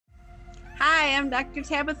Hi, I'm Dr.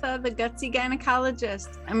 Tabitha, the Gutsy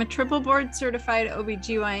Gynecologist. I'm a triple board certified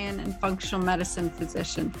OBGYN and functional medicine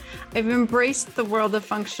physician. I've embraced the world of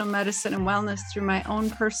functional medicine and wellness through my own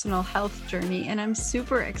personal health journey, and I'm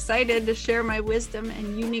super excited to share my wisdom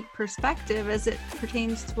and unique perspective as it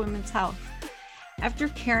pertains to women's health. After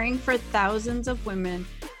caring for thousands of women,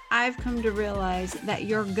 I've come to realize that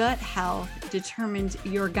your gut health determines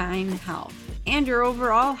your gyne health and your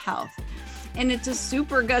overall health. And it's a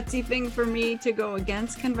super gutsy thing for me to go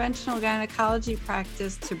against conventional gynecology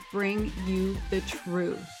practice to bring you the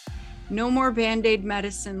truth. No more Band-Aid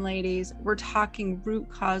medicine, ladies. We're talking root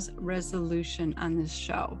cause resolution on this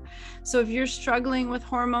show. So if you're struggling with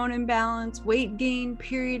hormone imbalance, weight gain,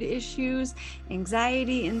 period issues,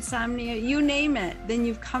 anxiety, insomnia, you name it, then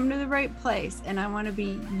you've come to the right place. And I want to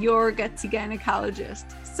be your gutsy gynecologist.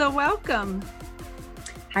 So welcome.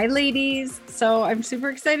 Hi, ladies. So I'm super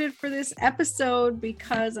excited for this episode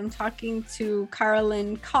because I'm talking to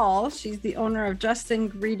Karalynne Call. She's the owner of Just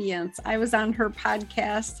Ingredients. I was on her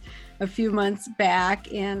podcast a few months back,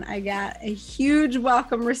 and I got a huge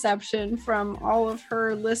welcome reception from all of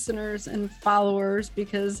her listeners and followers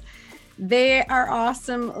because they are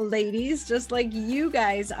awesome ladies, just like you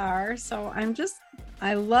guys are. So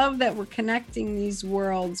I love that we're connecting these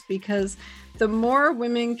worlds because the more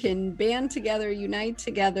women can band together, unite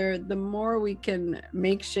together, the more we can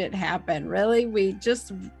make shit happen. Really,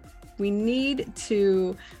 we need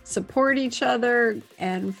to support each other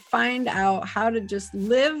and find out how to just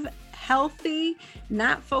live healthy,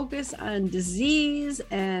 not focus on disease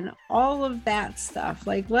and all of that stuff.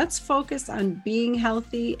 Like, let's focus on being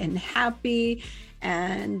healthy and happy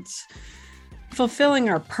and fulfilling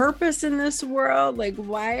our purpose in this world. Like,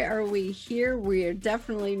 why are we here? We are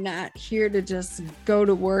definitely not here to just go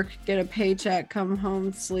to work, get a paycheck, come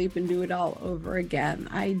home, sleep, and do it all over again.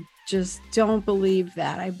 I just don't believe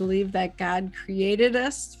that. I believe that God created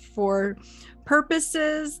us for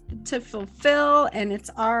purposes to fulfill, and it's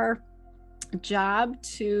our job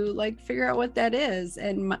to figure out what that is.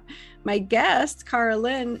 And my guest,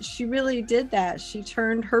 Karalynne, she really did that. She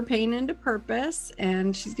turned her pain into purpose,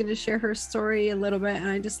 and she's going to share her story a little bit. And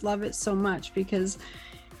I just love it so much because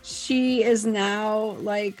she is now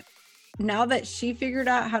that she figured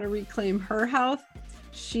out how to reclaim her health,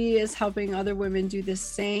 she is helping other women do the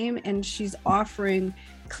same. And she's offering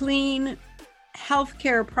clean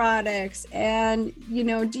healthcare products and,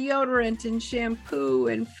 deodorant and shampoo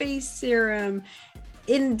and face serum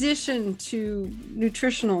in addition to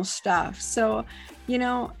nutritional stuff. So,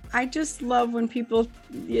 I just love when people,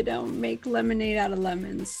 make lemonade out of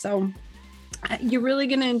lemons. So you're really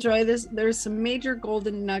going to enjoy this. There's some major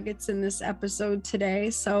golden nuggets in this episode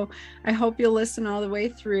today. So I hope you'll listen all the way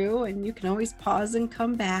through, and you can always pause and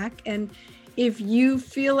come back. And if you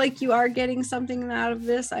feel like you are getting something out of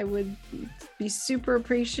this, I would be super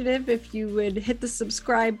appreciative if you would hit the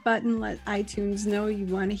subscribe button, let iTunes know you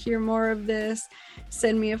want to hear more of this,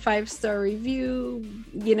 send me a 5-star review,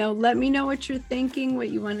 let me know what you're thinking, what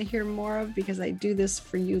you want to hear more of, because I do this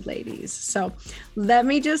for you ladies. So let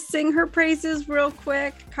me just sing her praises real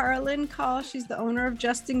quick. Karalynne Call, she's the owner of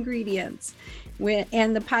Just Ingredients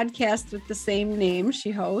and the podcast with the same name she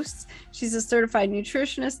hosts. She's a certified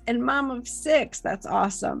nutritionist and mom of 6. That's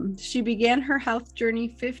awesome. She began her health journey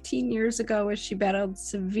 15 years ago as she battled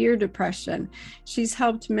severe depression. She's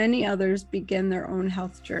helped many others begin their own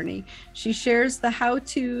health journey. She shares the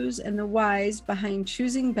how-tos and the whys behind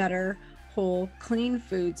choosing better, whole, clean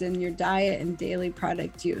foods in your diet and daily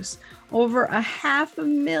product use. Over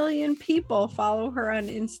 500,000 people follow her on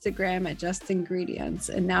Instagram at Just Ingredients,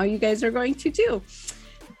 and now you guys are going to too.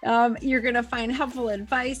 You're going to find helpful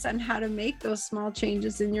advice on how to make those small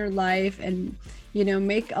changes in your life and,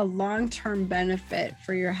 make a long-term benefit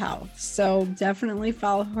for your health. So definitely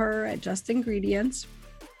follow her at Just Ingredients.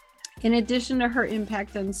 In addition to her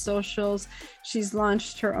impact on socials, she's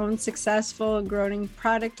launched her own successful and growing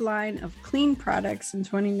product line of clean products in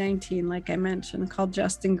 2019, like I mentioned, called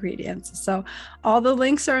Just Ingredients. So all the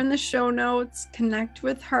links are in the show notes. Connect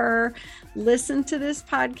with her, listen to this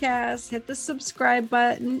podcast, hit the subscribe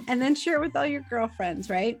button, and then share it with all your girlfriends,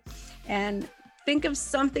 right? And think of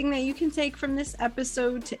something that you can take from this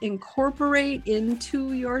episode to incorporate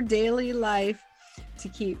into your daily life to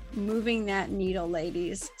keep moving that needle,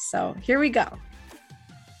 ladies. So here we go.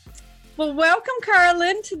 Well, welcome,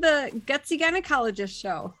 Karalynne, to the Gutsy Gynecologist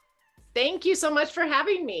Show. Thank you so much for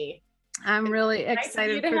having me. I'm really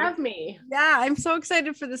excited to have me. Yeah, I'm so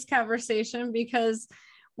excited for this conversation because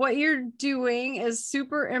what you're doing is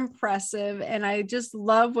super impressive. And I just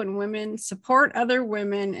love when women support other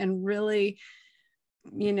women and really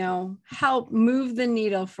help move the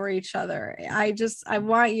needle for each other. I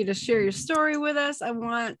want you to share your story with us. I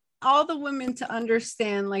want all the women to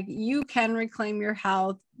understand, like, you can reclaim your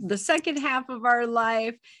health. The second half of our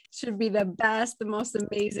life should be the best, the most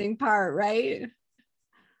amazing part, right?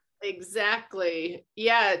 Exactly.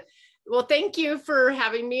 Yeah. Well, thank you for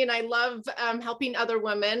having me. And I love helping other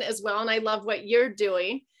women as well. And I love what you're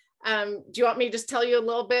doing. Do you want me to just tell you a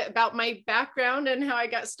little bit about my background and how I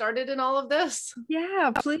got started in all of this?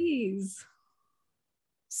 Yeah, please.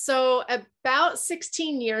 So about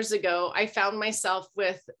 16 years ago, I found myself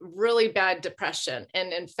with really bad depression,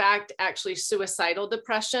 and in fact, actually suicidal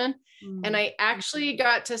depression. And I actually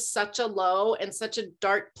got to such a low and such a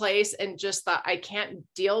dark place and just thought, I can't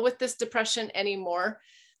deal with this depression anymore,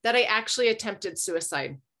 that I actually attempted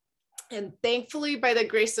suicide. And thankfully, by the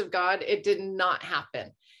grace of God, it did not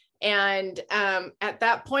happen. And at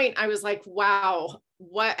that point, I was like, wow,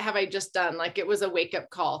 what have I just done? Like, it was a wake-up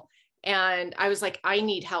call. And I was like, I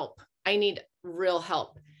need help. I need real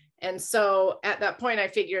help. And so at that point, I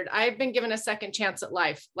figured I've been given a second chance at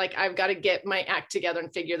life. Like, I've got to get my act together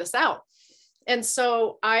and figure this out. And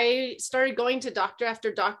so I started going to doctor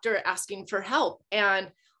after doctor asking for help.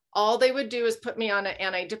 And all they would do is put me on an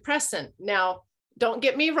antidepressant. Now, don't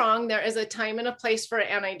get me wrong. There is a time and a place for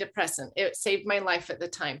an antidepressant. It saved my life at the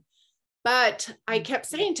time. But I kept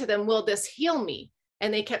saying to them, will this heal me?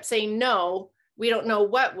 And they kept saying, no, we don't know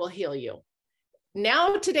what will heal you.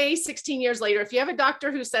 Now, today, 16 years later, if you have a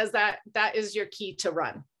doctor who says that, that is your key to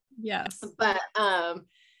run. Yes. But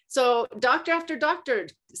so doctor after doctor,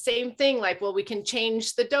 same thing, like, well, we can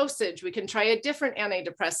change the dosage. We can try a different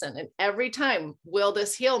antidepressant. And every time, will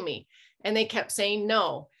this heal me? And they kept saying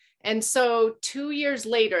no. And so 2 years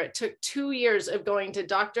later, it took 2 years of going to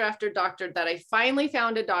doctor after doctor that I finally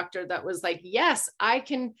found a doctor that was like, yes, I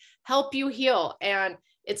can help you heal. And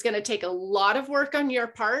it's going to take a lot of work on your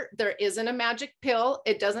part. There isn't a magic pill.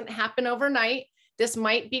 It doesn't happen overnight. This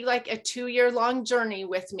might be like a 2-year-long journey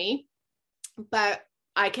with me, but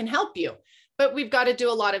I can help you. But we've got to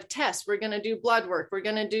do a lot of tests. We're going to do blood work. We're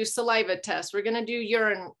going to do saliva tests. We're going to do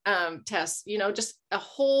urine tests, just a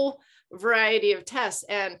whole variety of tests.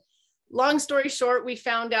 And long story short, we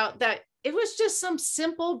found out that it was just some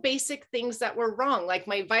simple, basic things that were wrong. Like,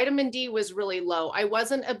 my vitamin D was really low. I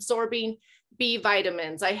wasn't absorbing B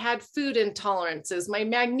vitamins. I had food intolerances. My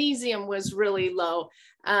magnesium was really low.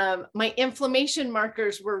 My inflammation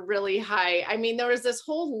markers were really high. I mean, there was this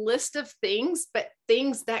whole list of things, but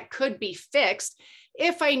things that could be fixed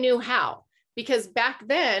if I knew how. Because back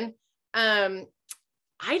then, I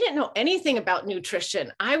didn't know anything about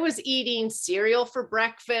nutrition. I was eating cereal for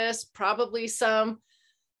breakfast, probably some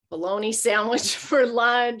bologna sandwich for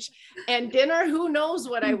lunch, and dinner, who knows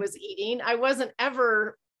what I was eating. I wasn't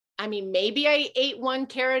ever, maybe I ate 1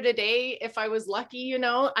 carrot a day if I was lucky,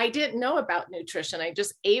 I didn't know about nutrition. I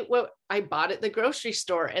just ate what I bought at the grocery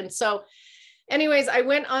store. And so anyways, I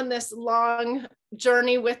went on this long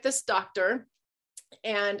journey with this doctor,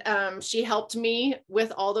 and she helped me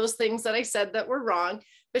with all those things that I said that were wrong.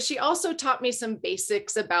 But she also taught me some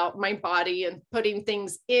basics about my body and putting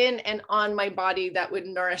things in and on my body that would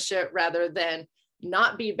nourish it rather than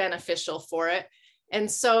not be beneficial for it. And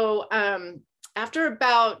so after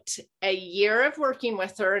about a year of working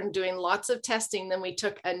with her and doing lots of testing, then we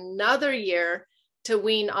took another year to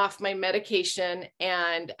wean off my medication.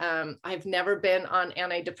 And I've never been on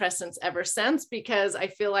antidepressants ever since, because I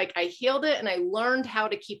feel like I healed it and I learned how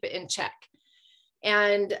to keep it in check.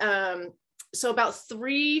 And so about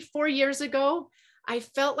 3-4 years ago, I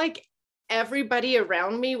felt like everybody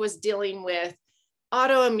around me was dealing with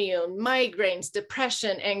autoimmune, migraines,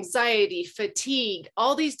 depression, anxiety, fatigue,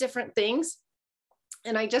 all these different things.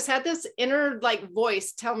 And I just had this inner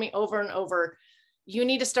voice tell me over and over, you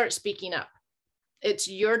need to start speaking up. It's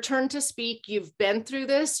your turn to speak. You've been through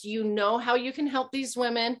this. You know how you can help these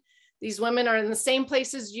women. These women are in the same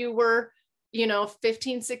places you were,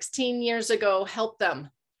 15, 16 years ago. Help them.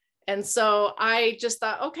 And so I just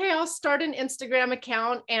thought, okay, I'll start an Instagram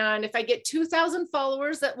account. And if I get 2,000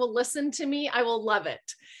 followers that will listen to me, I will love it.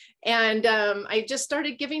 And I just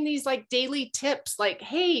started giving these daily tips, like,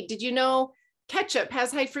 hey, did you know ketchup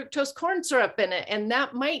has high fructose corn syrup in it? And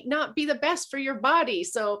that might not be the best for your body.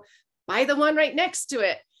 So buy the one right next to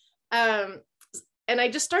it. And I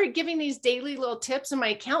just started giving these daily little tips, and my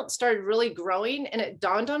account started really growing. And it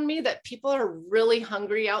dawned on me that people are really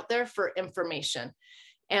hungry out there for information.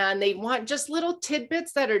 And they want just little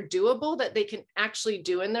tidbits that are doable, that they can actually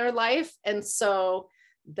do in their life. And so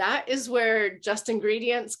that is where Just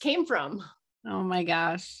Ingredients came from. Oh my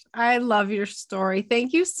gosh. I love your story.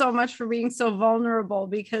 Thank you so much for being so vulnerable,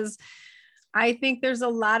 because I think there's a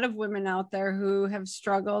lot of women out there who have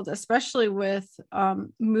struggled, especially with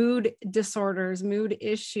mood disorders, mood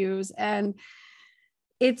issues. And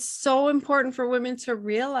it's so important for women to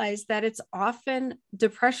realize that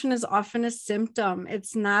depression is often a symptom.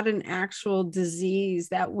 It's not an actual disease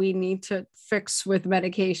that we need to fix with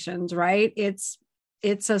medications, right? It's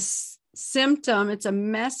a symptom. It's a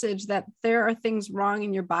message that there are things wrong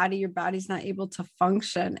in your body. Your body's not able to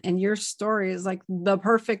function. And your story is like the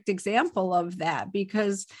perfect example of that,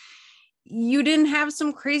 because you didn't have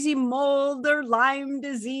some crazy mold or Lyme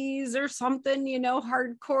disease or something,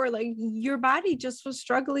 hardcore. Like your body just was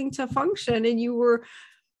struggling to function and you were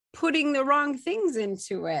putting the wrong things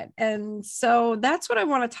into it. And so that's what I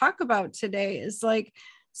want to talk about today is like,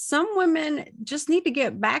 some women just need to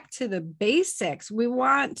get back to the basics. We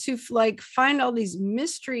want to find all these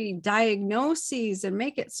mystery diagnoses and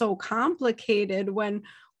make it so complicated when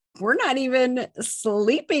we're not even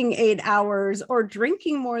sleeping 8 hours or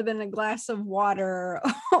drinking more than a glass of water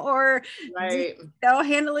or right.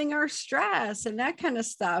 handling our stress and that kind of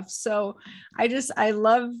stuff. So I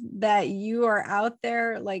love that you are out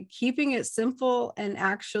there like keeping it simple and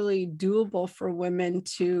actually doable for women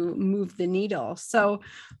to move the needle. So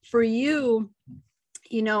for you,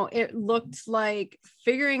 it looked like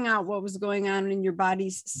figuring out what was going on in your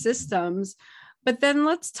body's systems. But then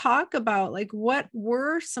let's talk about like, what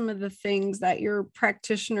were some of the things that your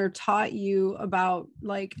practitioner taught you about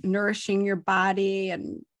like nourishing your body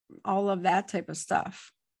and all of that type of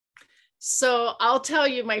stuff? So I'll tell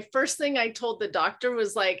you, my first thing I told the doctor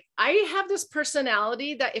was like, I have this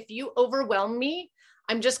personality that if you overwhelm me,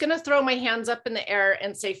 I'm just going to throw my hands up in the air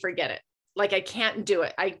and say, forget it. Like, I can't do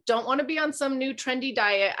it. I don't want to be on some new trendy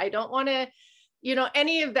diet. I don't want to,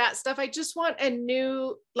 any of that stuff. I just want a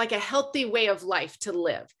new, like a healthy way of life to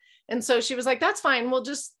live. And so she was like, that's fine. We'll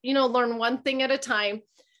just, learn one thing at a time.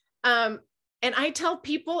 And I tell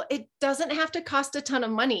people it doesn't have to cost a ton of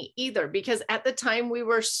money either, because at the time we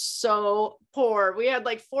were so poor. We had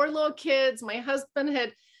like 4 little kids. My husband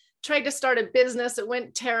had tried to start a business. It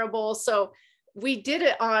went terrible. So we did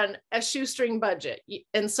it on a shoestring budget.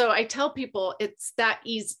 And so I tell people it's that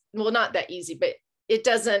easy. Well, not that easy, but it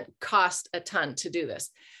doesn't cost a ton to do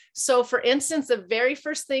this. So for instance, the very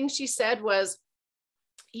first thing she said was,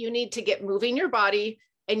 you need to get moving your body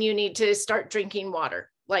and you need to start drinking water.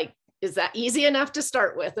 Like, is that easy enough to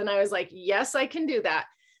start with? And I was like, yes, I can do that.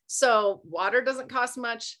 So water doesn't cost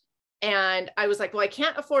much. And I was like, well, I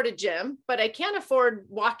can't afford a gym, but I can afford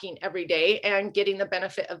walking every day and getting the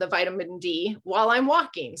benefit of the vitamin D while I'm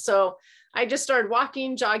walking. So I just started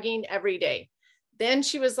walking, jogging every day. Then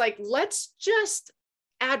she was like, let's just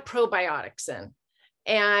add probiotics in.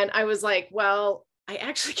 And I was like, well, I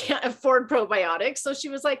actually can't afford probiotics. So she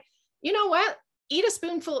was like, you know what? Eat a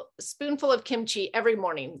spoonful of kimchi every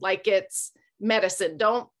morning, like it's medicine.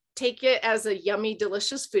 Don't take it as a yummy,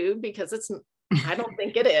 delicious food, because I don't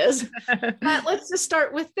think it is, but let's just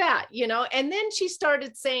start with that, And then she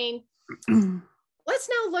started saying, let's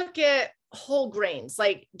now look at whole grains.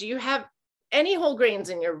 Like, do you have any whole grains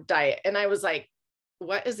in your diet? And I was like,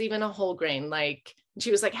 what is even a whole grain? Like,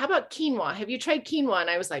 she was like, how about quinoa? Have you tried quinoa? And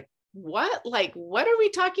I was like, what? Like, what are we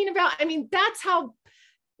talking about? I mean, that's how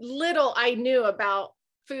little I knew about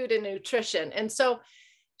food and nutrition. And so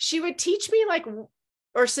she would teach me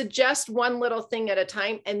or suggest one little thing at a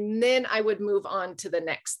time, and then I would move on to the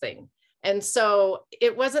next thing. And so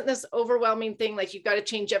it wasn't this overwhelming thing, like you've got to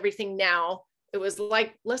change everything now. It was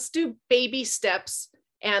like, let's do baby steps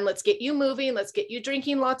and let's get you moving. Let's get you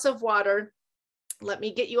drinking lots of water. Let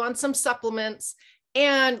me get you on some supplements,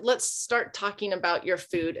 and let's start talking about your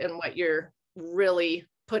food and what you're really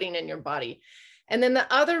putting in your body. And then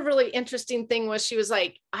the other really interesting thing was, she was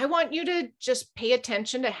like, I want you to just pay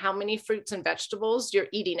attention to how many fruits and vegetables you're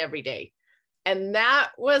eating every day. And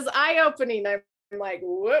that was eye-opening. I'm like,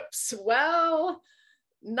 whoops, well,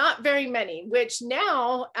 not very many, which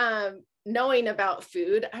now, knowing about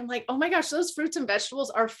food, I'm like, oh my gosh, those fruits and vegetables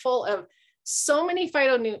are full of so many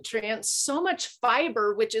phytonutrients, so much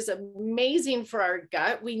fiber, which is amazing for our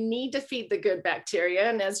gut. We need to feed the good bacteria.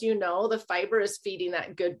 And as you know, the fiber is feeding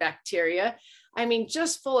that good bacteria. I mean,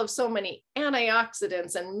 just full of so many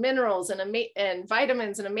antioxidants and minerals and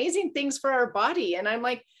vitamins and amazing things for our body. And I'm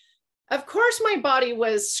like, of course, my body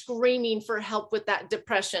was screaming for help with that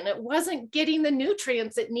depression. It wasn't getting the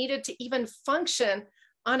nutrients it needed to even function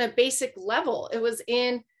on a basic level. It was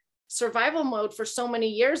in survival mode for so many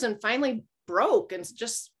years and finally broke and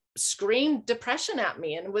just screamed depression at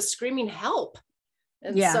me and was screaming help.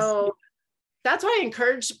 And yes. So that's why I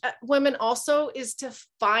encourage women also is to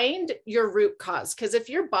find your root cause. Because if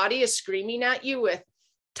your body is screaming at you with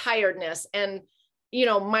tiredness and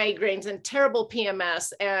migraines and terrible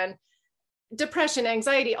PMS and depression,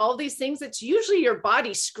 anxiety, all these things, it's usually your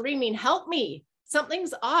body screaming, help me,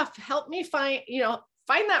 something's off, help me find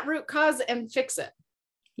that root cause and fix it.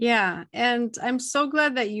 Yeah. And I'm so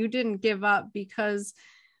glad that you didn't give up, because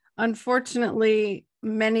unfortunately,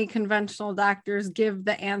 many conventional doctors give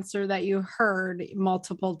the answer that you heard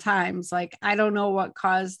multiple times. Like, I don't know what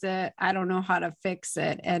caused it. I don't know how to fix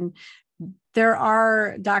it. And there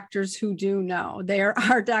are doctors who do know. There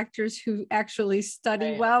are doctors who actually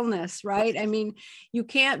study wellness, right? I mean, you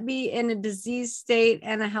can't be in a disease state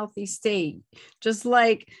and a healthy state. Just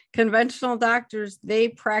like conventional doctors, they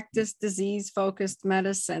practice disease-focused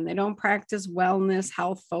medicine. They don't practice wellness,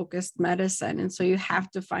 health-focused medicine. And so you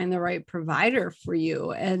have to find the right provider for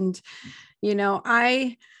you. And,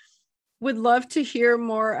 I would love to hear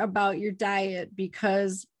more about your diet,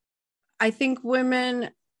 because I think women,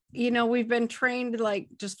 we've been trained to like,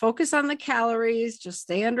 just focus on the calories, just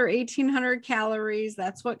stay under 1,800 calories.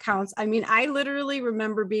 That's what counts. I mean, I literally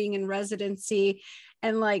remember being in residency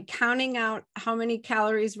and like counting out how many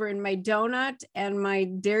calories were in my donut and my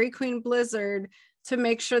Dairy Queen Blizzard to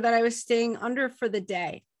make sure that I was staying under for the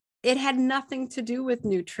day. It had nothing to do with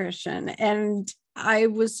nutrition. And I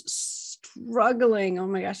was struggling. Oh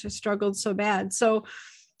my gosh, I struggled so bad. So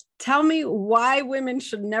tell me why women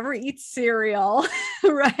should never eat cereal,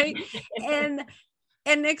 right? And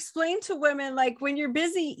explain to women, like, when you're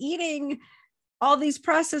busy eating all these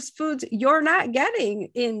processed foods, you're not getting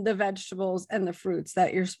in the vegetables and the fruits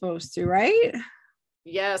that you're supposed to, right?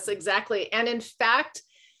 Yes, exactly. And in fact,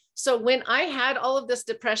 so when I had all of this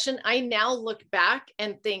depression, I now look back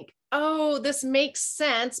and think, oh, this makes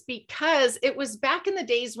sense, because it was back in the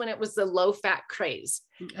days when it was the low fat craze.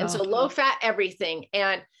 And so low fat everything.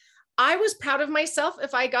 And I was proud of myself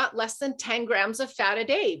if I got less than 10 grams of fat a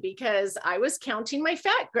day, because I was counting my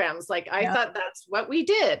fat grams. Like, I thought that's what we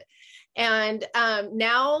did. And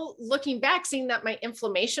now looking back, seeing that my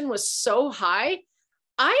inflammation was so high,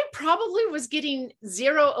 I probably was getting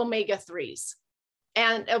 0 omega-3s.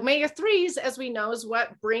 And omega-3s, as we know, is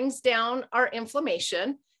what brings down our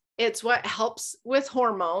inflammation. It's what helps with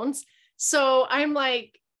hormones. So I'm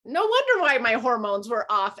like, no wonder why my hormones were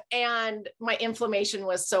off and my inflammation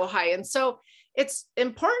was so high. And so it's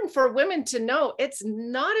important for women to know it's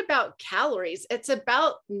not about calories. It's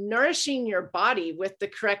about nourishing your body with the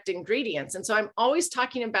correct ingredients. And so I'm always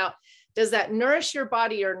talking about, does that nourish your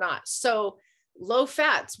body or not? So low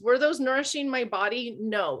fats, were those nourishing my body?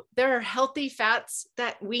 No, there are healthy fats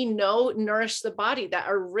that we know nourish the body, that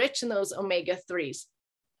are rich in those omega-3s.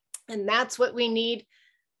 And that's what we need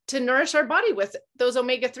to nourish our body with. Those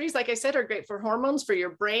omega-3s, like I said, are great for hormones, for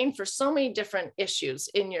your brain, for so many different issues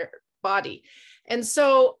in your body. And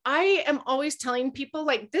so I am always telling people,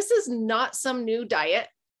 like, this is not some new diet.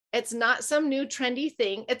 It's not some new trendy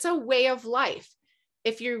thing. It's a way of life.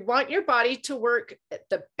 If you want your body to work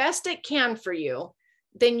the best it can for you,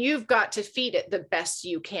 then you've got to feed it the best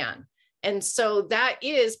you can. And so that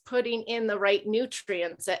is putting in the right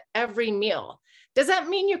nutrients at every meal. Does that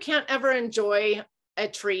mean you can't ever enjoy a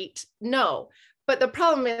treat? No. But the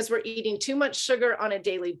problem is we're eating too much sugar on a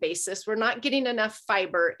daily basis. We're not getting enough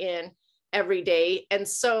fiber in every day. And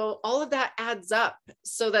so all of that adds up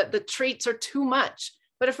so that the treats are too much.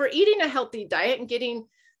 But if we're eating a healthy diet and getting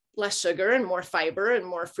less sugar and more fiber and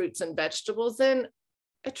more fruits and vegetables, then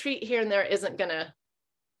a treat here and there isn't going to,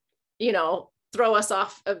 throw us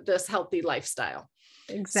off of this healthy lifestyle.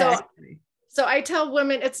 Exactly. So I tell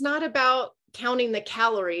women, it's not about counting the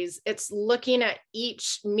calories. It's looking at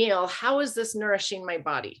each meal. How is this nourishing my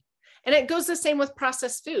body? And it goes the same with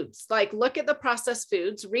processed foods. Like, look at the processed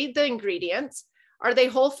foods, read the ingredients. Are they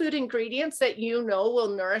whole food ingredients that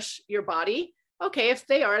will nourish your body? Okay, if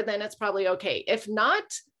they are, then it's probably okay. If not,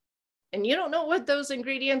 and you don't know what those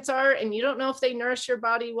ingredients are, and you don't know if they nourish your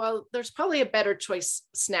body, well, there's probably a better choice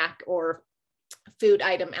snack or food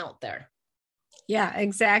item out there. Yeah,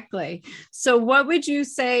 exactly. So what would you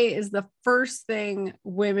say is the first thing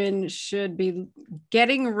women should be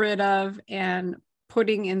getting rid of and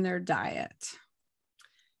putting in their diet?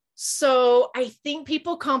 So I think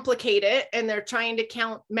people complicate it and they're trying to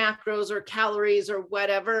count macros or calories or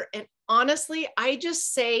whatever. And honestly, I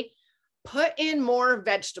just say, put in more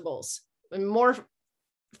vegetables and more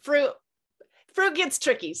fruit. Fruit gets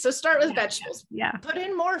tricky. So start with vegetables. Yeah. Put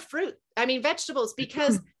in more fruit. Vegetables,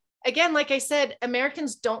 because again, like I said,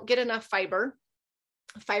 Americans don't get enough fiber.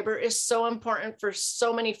 Fiber is so important for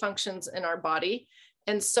so many functions in our body.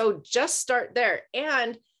 And so just start there.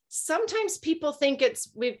 And sometimes people think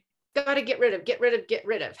we've got to get rid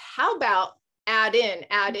of. How about add in?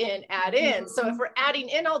 So if we're adding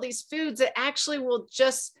in all these foods, it actually will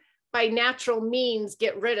just by natural means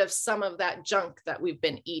get rid of some of that junk that we've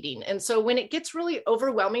been eating. And so when it gets really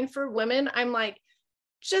overwhelming for women, I'm like,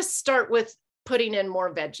 just start with putting in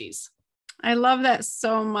more veggies. I love that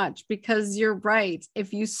so much, because you're right.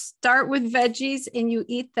 If you start with veggies and you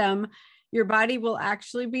eat them, your body will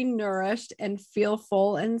actually be nourished and feel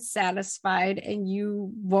full and satisfied, and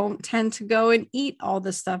you won't tend to go and eat all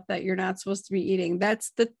the stuff that you're not supposed to be eating.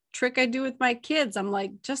 That's the trick I do with my kids. I'm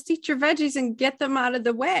like, just eat your veggies and get them out of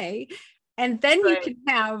the way, and then you can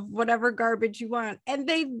have whatever garbage you want. And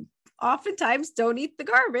they oftentimes don't eat the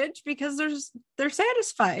garbage because they're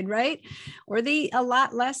satisfied, right? Or they eat a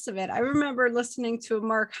lot less of it. I remember listening to a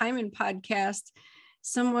Mark Hyman podcast.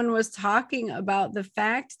 Someone was talking about the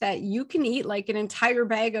fact that you can eat like an entire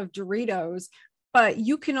bag of Doritos, but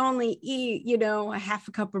you can only eat, a half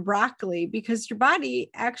a cup of broccoli, because your body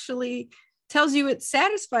actually tells you it's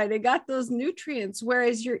satisfied. It got those nutrients.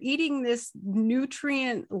 Whereas you're eating this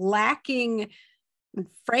nutrient lacking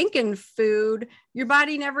Franken food, your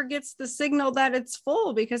body never gets the signal that it's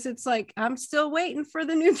full, because it's like, I'm still waiting for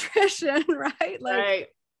the nutrition, right? Like,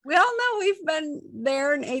 we all know we've been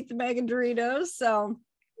there and ate the bag of Doritos. So,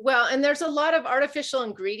 well, and there's a lot of artificial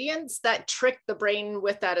ingredients that trick the brain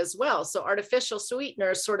with that as well. So artificial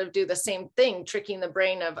sweeteners sort of do the same thing, tricking the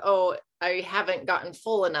brain of, oh, I haven't gotten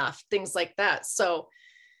full enough, things like that. So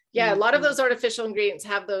yeah, a lot of those artificial ingredients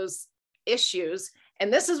have those issues.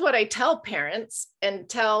 And this is what I tell parents and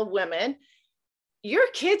tell women: your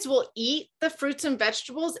kids will eat the fruits and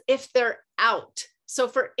vegetables if they're out. So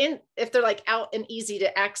if they're like out and easy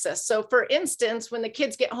to access. So for instance, when the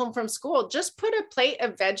kids get home from school, just put a plate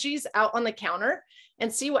of veggies out on the counter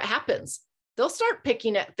and see what happens. They'll start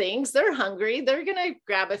picking at things. They're hungry. They're going to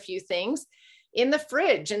grab a few things. In the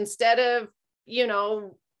fridge, instead of,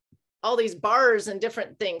 all these bars and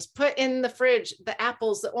different things, put in the fridge the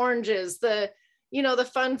apples, the oranges, the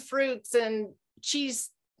fun fruits and cheese,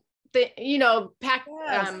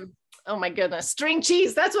 oh my goodness, string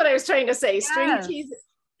cheese. That's what I was trying to say. Yes. String cheese,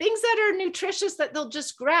 things that are nutritious that they'll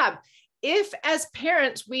just grab. If as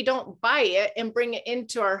parents, we don't buy it and bring it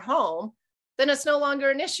into our home, then it's no longer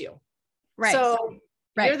an issue. Right. So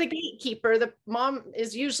you're the gatekeeper. The mom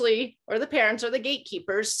is usually, or the parents are the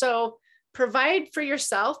gatekeepers. So provide for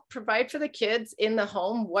yourself, provide for the kids in the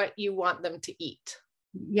home what you want them to eat.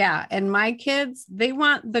 Yeah. And my kids, they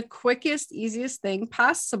want the quickest, easiest thing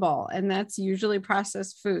possible. And that's usually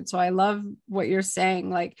processed food. So I love what you're saying,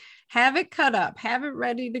 like, have it cut up, have it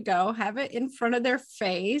ready to go, have it in front of their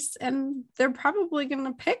face. And they're probably going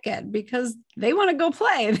to pick it because they want to go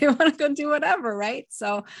play. They want to go do whatever. Right.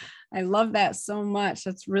 So I love that so much.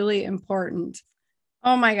 That's really important.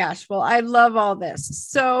 Oh my gosh. Well, I love all this.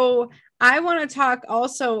 So I want to talk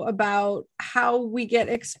also about how we get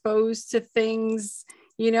exposed to things,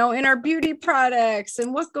 in our beauty products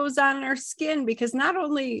and what goes on in our skin, because not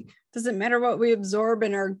only does it matter what we absorb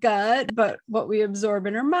in our gut, but what we absorb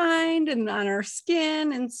in our mind and on our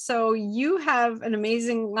skin. And so you have an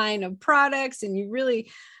amazing line of products and you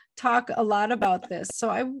really talk a lot about this. So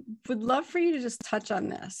I would love for you to just touch on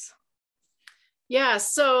this. Yeah.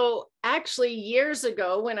 So actually years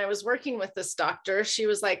ago when I was working with this doctor, she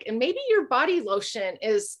was like, and maybe your body lotion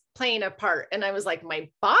is playing a part. And I was like, my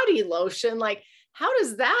body lotion, like, how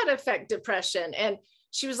does that affect depression? And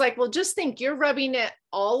she was like, well, just think you're rubbing it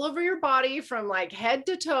all over your body from like head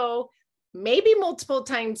to toe, maybe multiple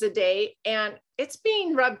times a day. And it's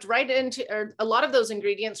being rubbed right into, or a lot of those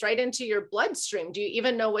ingredients right into your bloodstream. Do you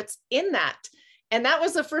even know what's in that? And that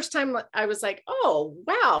was the first time I was like, oh,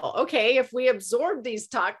 wow. Okay. If we absorb these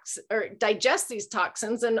toxins or digest these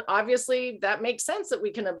toxins, and obviously that makes sense that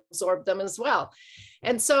we can absorb them as well.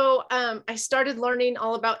 And so I started learning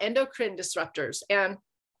all about endocrine disruptors, and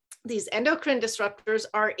these endocrine disruptors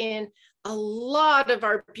are in a lot of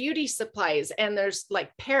our beauty supplies, and there's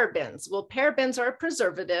like parabens. Well, parabens are a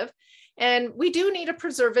preservative, and we do need a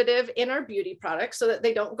preservative in our beauty products so that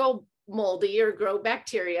they don't go moldy or grow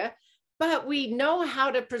bacteria. But we know how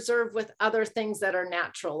to preserve with other things that are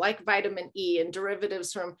natural, like vitamin E and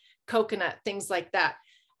derivatives from coconut, things like that.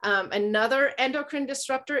 Another endocrine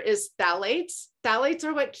disruptor is phthalates. Phthalates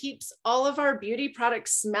are what keeps all of our beauty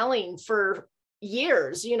products smelling for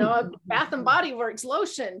years. A Bath and Body Works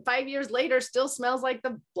lotion 5 years later still smells like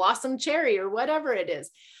the blossom cherry or whatever it is.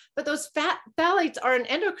 But those phthalates are an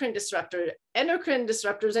endocrine disruptor. Endocrine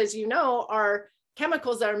disruptors, as you know, are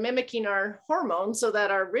chemicals that are mimicking our hormones so that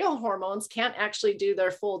our real hormones can't actually do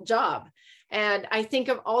their full job. And I think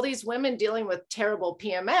of all these women dealing with terrible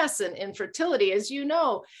PMS and infertility, as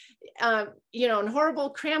and horrible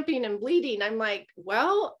cramping and bleeding. I'm like,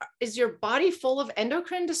 well, is your body full of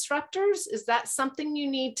endocrine disruptors? Is that something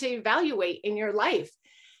you need to evaluate in your life?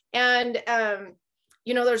 And,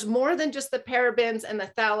 there's more than just the parabens and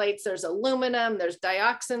the phthalates. There's aluminum, there's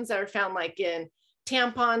dioxins that are found like in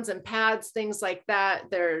tampons and pads, things like that.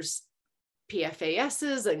 There's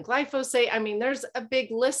PFASs and glyphosate. I mean, there's a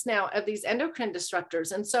big list now of these endocrine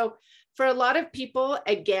disruptors. And so for a lot of people,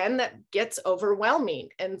 again, that gets overwhelming.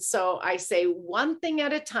 And so I say one thing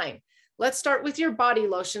at a time. Let's start with your body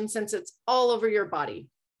lotion, since it's all over your body.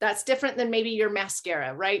 That's different than maybe your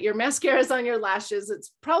mascara, right? Your mascara is on your lashes.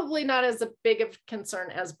 It's probably not as a big of concern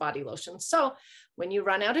as body lotion. So when you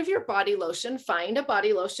run out of your body lotion, find a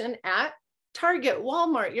body lotion at Target,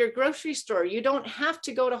 Walmart, your grocery store. You don't have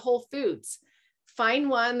to go to Whole Foods. Find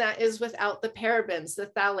one that is without the parabens, the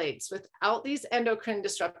phthalates, without these endocrine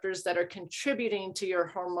disruptors that are contributing to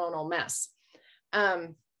your hormonal mess.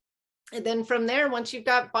 And then from there, once you've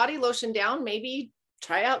got body lotion down, maybe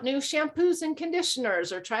try out new shampoos and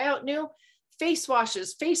conditioners, or try out new face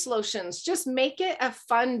washes, face lotions. Just make it a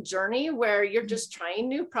fun journey where you're just trying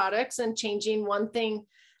new products and changing one thing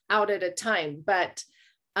out at a time. But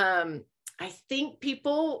I think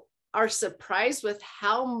people are surprised with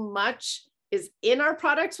how much is in our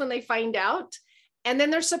products when they find out. And then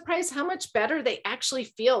they're surprised how much better they actually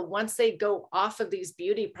feel once they go off of these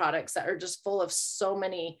beauty products that are just full of so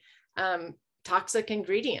many toxic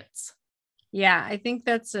ingredients. Yeah, I think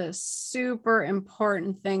that's a super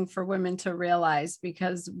important thing for women to realize,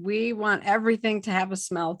 because we want everything to have a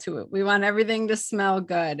smell to it. We want everything to smell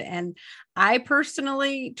good. And I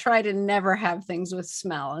personally try to never have things with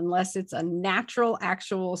smell unless it's a natural,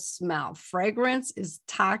 actual smell. Fragrance is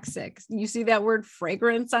toxic. You see that word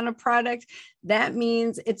fragrance on a product? That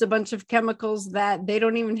means it's a bunch of chemicals that they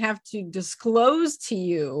don't even have to disclose to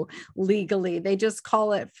you legally. They just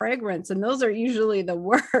call it fragrance. And those are usually the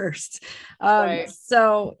worst. Right.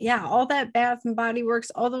 So yeah, all that Bath and Body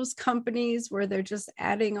Works, all those companies where they're just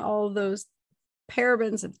adding all those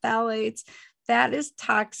parabens and phthalates, that is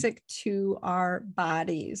toxic to our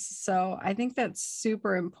bodies. So I think that's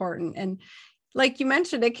super important. And like you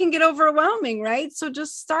mentioned, it can get overwhelming, right? So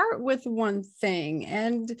just start with one thing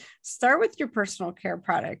and start with your personal care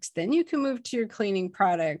products. Then you can move to your cleaning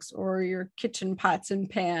products or your kitchen pots and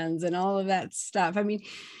pans and all of that stuff. I mean,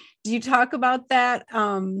 do you talk about that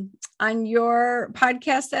on your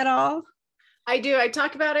podcast at all? I do. I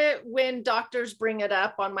talk about it when doctors bring it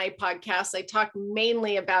up on my podcast. I talk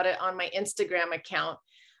mainly about it on my Instagram account.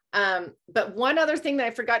 But one other thing that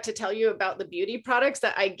I forgot to tell you about the beauty products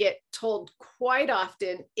that I get told quite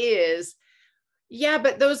often is, yeah,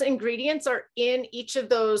 but those ingredients are in each of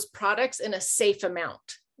those products in a safe amount,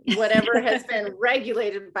 whatever has been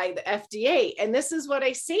regulated by the FDA. And this is what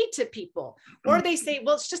I say to people, or they say,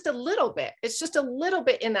 well, it's just a little bit. It's just a little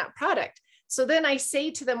bit in that product. So then I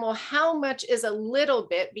say to them, well, how much is a little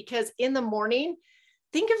bit? Because in the morning,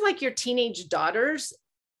 think of like your teenage daughters.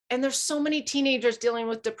 And there's so many teenagers dealing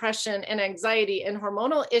with depression and anxiety and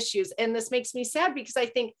hormonal issues. And this makes me sad because I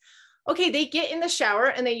think, okay, they get in the shower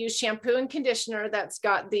and they use shampoo and conditioner that's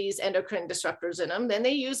got these endocrine disruptors in them. Then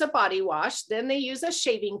they use a body wash. Then they use a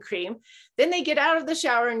shaving cream. Then they get out of the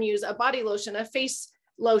shower and use a body lotion, a face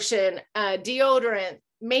lotion, deodorant,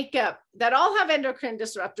 makeup that all have endocrine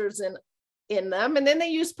disruptors in them. And then they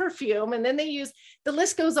use perfume, and then they use, the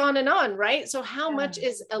list goes on, right? So how much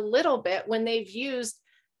is a little bit when they've used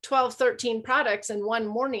 12, 13 products in one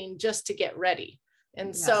morning just to get ready?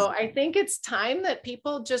 And so I think it's time that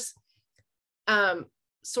people just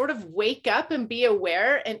sort of wake up and be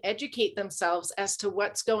aware and educate themselves as to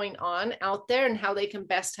what's going on out there and how they can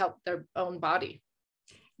best help their own body.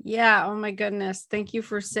 Yeah. Oh my goodness. Thank you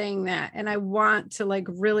for saying that. And I want to like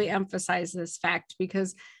really emphasize this fact,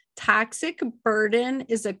 because toxic burden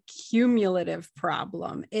is a cumulative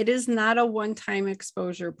problem. It is not a one-time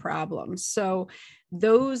exposure problem. So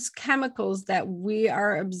those chemicals that we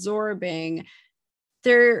are absorbing,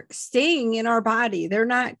 they're staying in our body. They're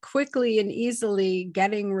not quickly and easily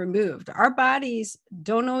getting removed. Our bodies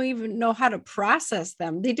don't even know how to process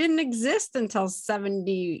them. They didn't exist until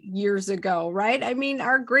 70 years ago, right? I mean,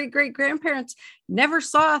 our great-great-grandparents never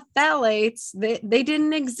saw phthalates. They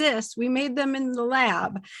didn't exist. We made them in the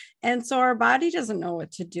lab. And so our body doesn't know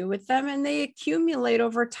what to do with them, and they accumulate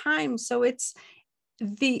over time. So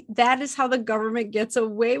that is how the government gets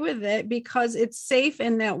away with it, because it's safe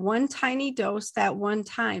in that one tiny dose, that one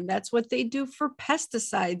time. That's what they do for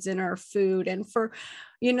pesticides in our food and for,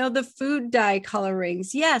 the food dye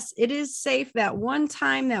colorings. Yes, it is safe that one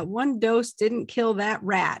time, that one dose didn't kill that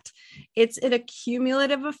rat. It's an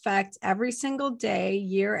accumulative effect every single day,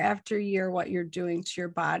 year after year, what you're doing to your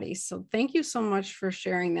body. So thank you so much for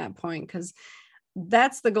sharing that point, because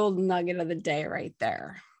that's the golden nugget of the day right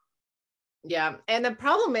there. Yeah. And the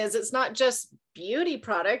problem is it's not just beauty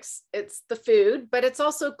products, it's the food, but it's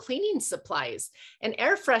also cleaning supplies and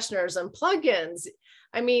air fresheners and plugins.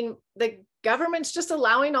 I mean, the government's just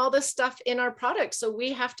allowing all this stuff in our products. So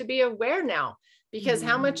we have to be aware now, because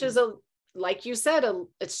how much is like you said,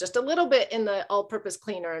 it's just a little bit in the all-purpose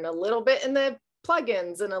cleaner and a little bit in the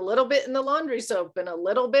plugins and a little bit in the laundry soap and a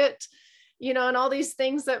little bit, and all these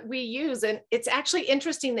things that we use. And it's actually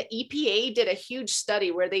interesting. The EPA did a huge study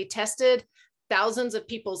where they tested thousands of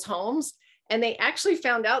people's homes, and they actually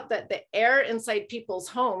found out that the air inside people's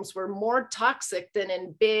homes were more toxic than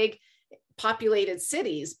in big populated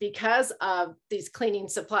cities because of these cleaning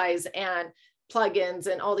supplies and plugins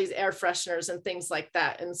and all these air fresheners and things like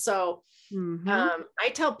that. And so I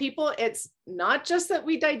tell people it's not just that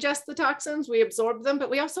we digest the toxins, we absorb them, but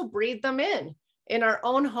we also breathe them in our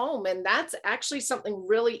own home. And that's actually something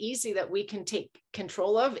really easy that we can take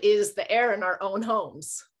control of, is the air in our own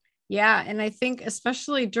homes. Yeah. And I think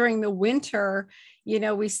especially during the winter,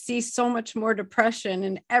 we see so much more depression,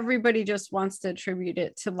 and everybody just wants to attribute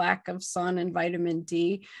it to lack of sun and vitamin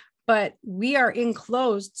D. But we are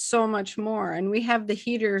enclosed so much more, and we have the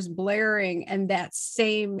heaters blaring and that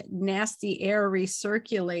same nasty air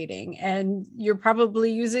recirculating. And you're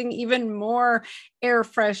probably using even more air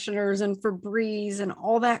fresheners and Febreze and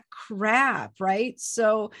all that crap, right?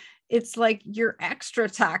 So it's like you're extra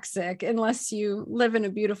toxic unless you live in a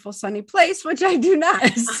beautiful sunny place, which I do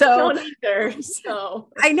not. So I don't either. So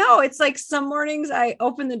I know it's like some mornings I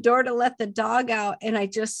open the door to let the dog out and I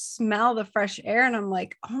just smell the fresh air and I'm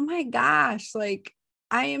like, oh my gosh, like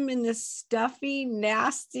I am in this stuffy,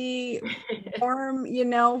 nasty, warm,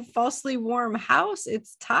 falsely warm house.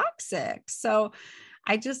 It's toxic. So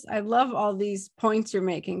I love all these points you're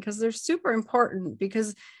making, because they're super important,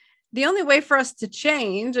 because the only way for us to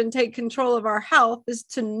change and take control of our health is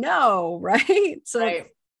to know, right? So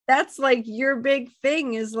that's like your big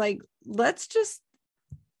thing, is like, let's just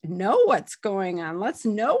know what's going on. Let's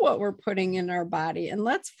know what we're putting in our body, and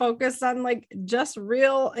let's focus on like just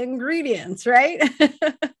real ingredients, right?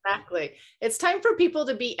 Exactly. It's time for people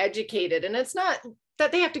to be educated, and it's not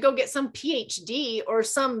that they have to go get some PhD or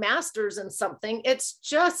some master's in something. It's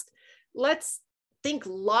just, let's think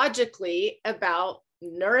logically about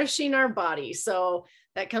nourishing our body. So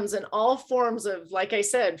that comes in all forms of, like I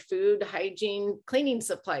said, food, hygiene, cleaning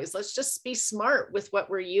supplies. Let's just be smart with what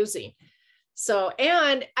we're using. So,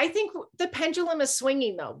 and I think the pendulum is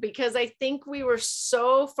swinging though, because I think we were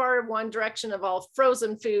so far one direction of all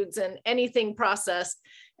frozen foods and anything processed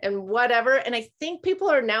and whatever. And I think people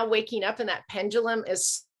are now waking up, and that pendulum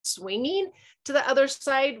is swinging to the other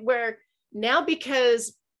side, where now,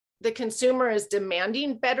 because the consumer is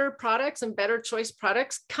demanding better products and better choice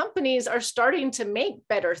products, companies are starting to make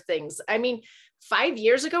better things. I mean, 5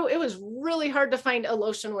 years ago, it was really hard to find a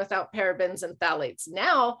lotion without parabens and phthalates.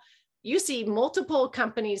 Now you see multiple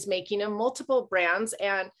companies making them, multiple brands,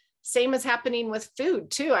 and same is happening with food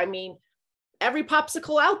too. I mean, every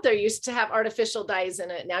popsicle out there used to have artificial dyes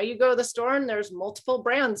in it. Now you go to the store and there's multiple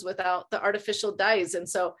brands without the artificial dyes. And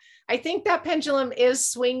so I think that pendulum is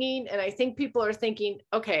swinging, and I think people are thinking,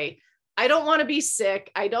 okay, I don't want to be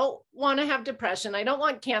sick. I don't want to have depression. I don't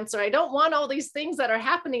want cancer. I don't want all these things that are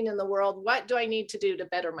happening in the world. What do I need to do to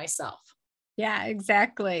better myself? Yeah,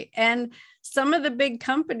 exactly. And some of the big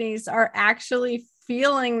companies are actually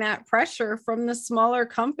feeling that pressure from the smaller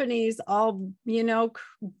companies, all,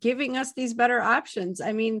 giving us these better options.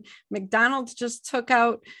 I mean, McDonald's just took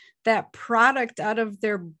out that product out of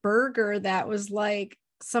their burger that was like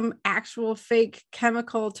some actual fake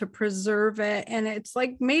chemical to preserve it. And it's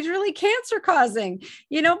like majorly cancer causing,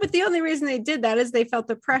 but the only reason they did that is they felt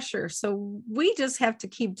the pressure. So we just have to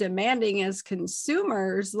keep demanding as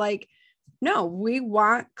consumers, like, no, we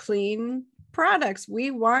want clean products. We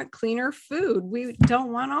want cleaner food. We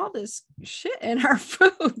don't want all this shit in our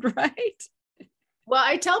food, right? Well,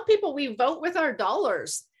 I tell people we vote with our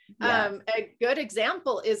dollars. Yeah. A good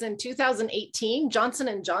example is in 2018,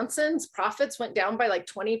 Johnson & Johnson's profits went down by like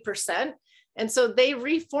 20%. And so they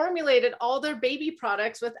reformulated all their baby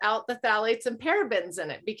products without the phthalates and parabens in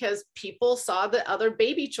it, because people saw the other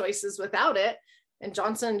baby choices without it. And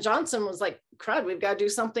Johnson & Johnson was like, crud, we've got to do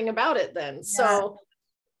something about it then. Yeah. So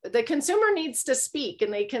the consumer needs to speak,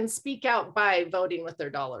 and they can speak out by voting with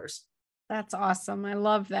their dollars. That's awesome. I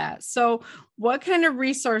love that. So what kind of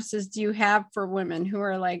resources do you have for women who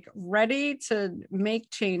are like ready to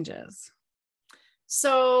make changes?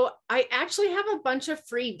 So I actually have a bunch of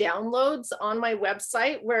free downloads on my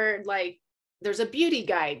website where like there's a beauty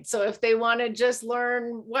guide. So if they want to just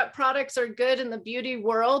learn what products are good in the beauty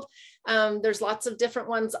world, there's lots of different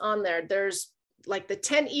ones on there. There's like the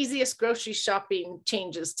 10 easiest grocery shopping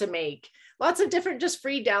changes to make. Lots of different just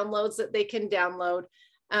free downloads that they can download.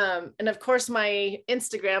 And of course, my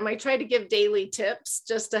Instagram, I try to give daily tips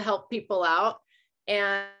just to help people out.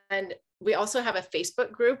 And we also have a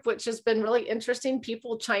Facebook group, which has been really interesting.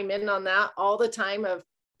 People chime in on that all the time of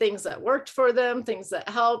things that worked for them, things that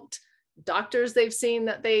helped, doctors they've seen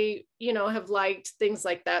that they, have liked, things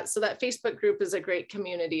like that. So that Facebook group is a great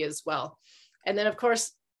community as well. And then of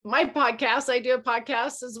course, my podcast, I do a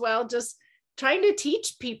podcast as well, just trying to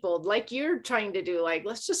teach people like you're trying to do, like,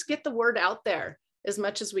 let's just get the word out there as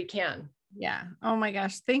much as we can. Yeah. Oh my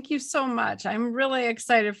gosh. Thank you so much. I'm really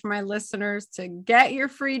excited for my listeners to get your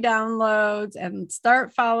free downloads and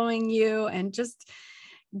start following you and just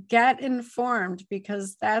get informed,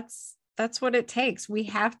 because that's what it takes. We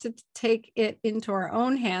have to take it into our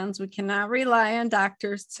own hands. We cannot rely on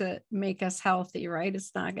doctors to make us healthy, right?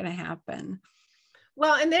 It's not going to happen.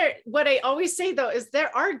 Well, and what I always say though, is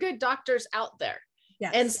there are good doctors out there.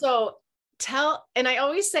 Yes. And so and I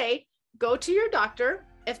always say, go to your doctor.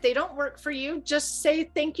 If they don't work for you, just say,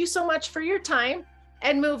 thank you so much for your time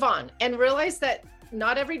and move on, and realize that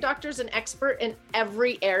not every doctor is an expert in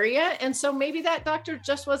every area. And so maybe that doctor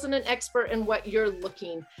just wasn't an expert in what you're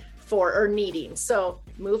looking for or needing. So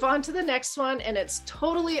move on to the next one. And it's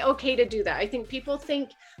totally okay to do that. I think people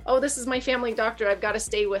think, oh, this is my family doctor, I've got to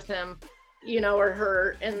stay with him, or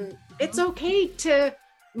her. And it's okay to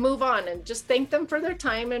move on and just thank them for their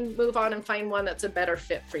time and move on and find one that's a better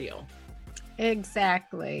fit for you.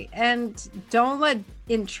 Exactly. And don't let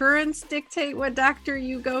insurance dictate what doctor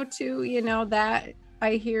you go to. That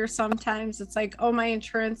I hear sometimes it's like, oh, my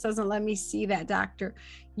insurance doesn't let me see that doctor.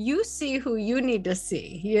 You see who you need to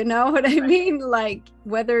see. You know what I mean? Like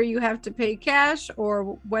whether you have to pay cash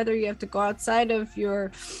or whether you have to go outside of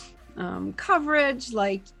your coverage,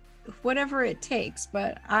 like whatever it takes.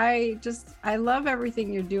 But I love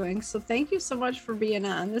everything you're doing. So thank you so much for being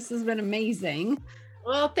on. This has been amazing.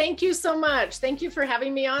 Well, thank you so much. Thank you for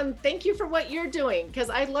having me on. Thank you for what you're doing, because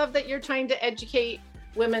I love that you're trying to educate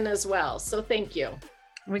women as well. So thank you.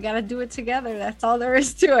 We got to do it together. That's all there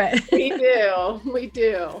is to it. We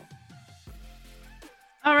do.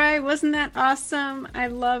 All right. Wasn't that awesome? I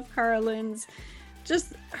love Karalynne's,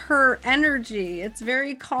 just her energy. It's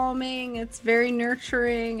very calming. It's very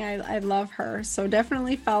nurturing. I love her. So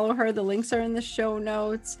definitely follow her. The links are in the show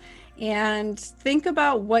notes. And think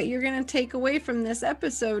about what you're going to take away from this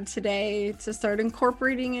episode today to start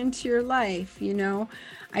incorporating into your life.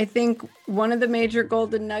 I think one of the major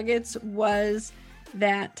golden nuggets was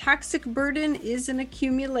that toxic burden is an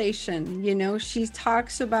accumulation. She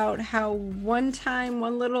talks about how one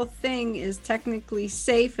little thing is technically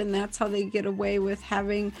safe, and that's how they get away with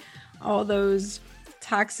having all those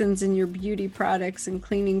toxins in your beauty products and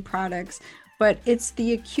cleaning products. But it's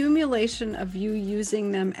the accumulation of you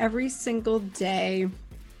using them every single day,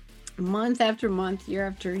 month after month, year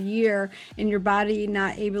after year, and your body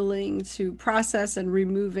not able to process and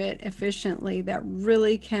remove it efficiently, that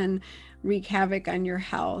really can wreak havoc on your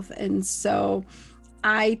health. And so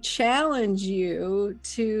I challenge you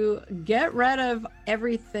to get rid of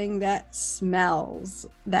everything that smells,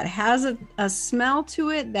 that has a smell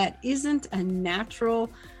to it that isn't a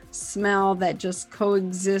natural smell, that just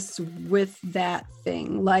coexists with that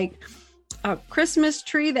thing. Like a Christmas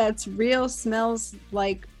tree that's real smells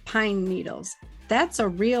like pine needles. That's a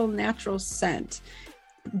real natural scent.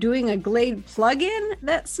 Doing a Glade plug-in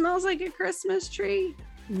that smells like a Christmas tree,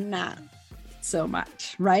 not so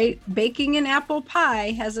much, right? Baking an apple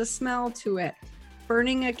pie has a smell to it.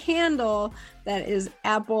 Burning a candle that is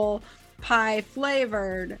apple pie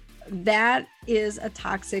flavored, that is a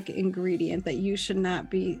toxic ingredient that you should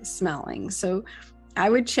not be smelling. So I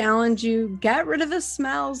would challenge you, get rid of the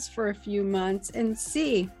smells for a few months and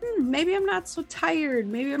see, maybe I'm not so tired.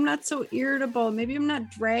 Maybe I'm not so irritable. Maybe I'm not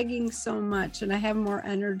dragging so much and I have more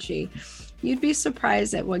energy. You'd be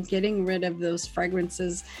surprised at what getting rid of those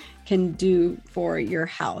fragrances can do for your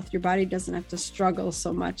health. Your body doesn't have to struggle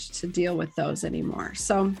so much to deal with those anymore.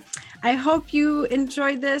 So I hope you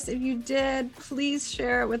enjoyed this. If you did, please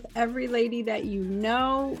share it with every lady that you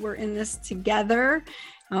know. We're in this together.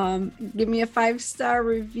 Give me a 5-star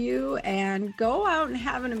review and go out and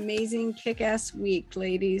have an amazing kick-ass week,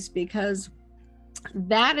 ladies, because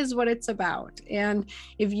that is what it's about. And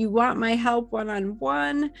if you want my help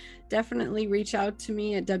one-on-one, definitely reach out to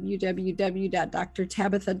me at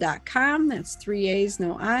www.drtabitha.com. That's 3 A's,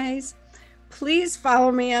 no I's. Please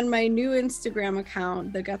follow me on my new Instagram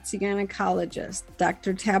account, The Gutsy Gynecologist.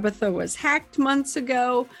 Dr. Tabitha was hacked months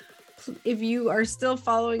ago. If you are still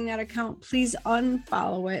following that account, please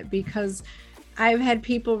unfollow it, because I've had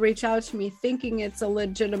people reach out to me thinking it's a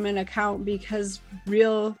legitimate account because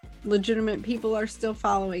real legitimate people are still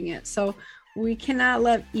following it. So we cannot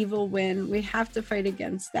let evil win. We have to fight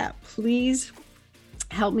against that. Please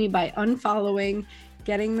help me by unfollowing,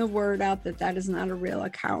 getting the word out that that is not a real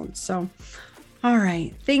account. So, all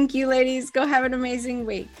right. Thank you, ladies. Go have an amazing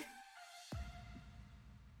week.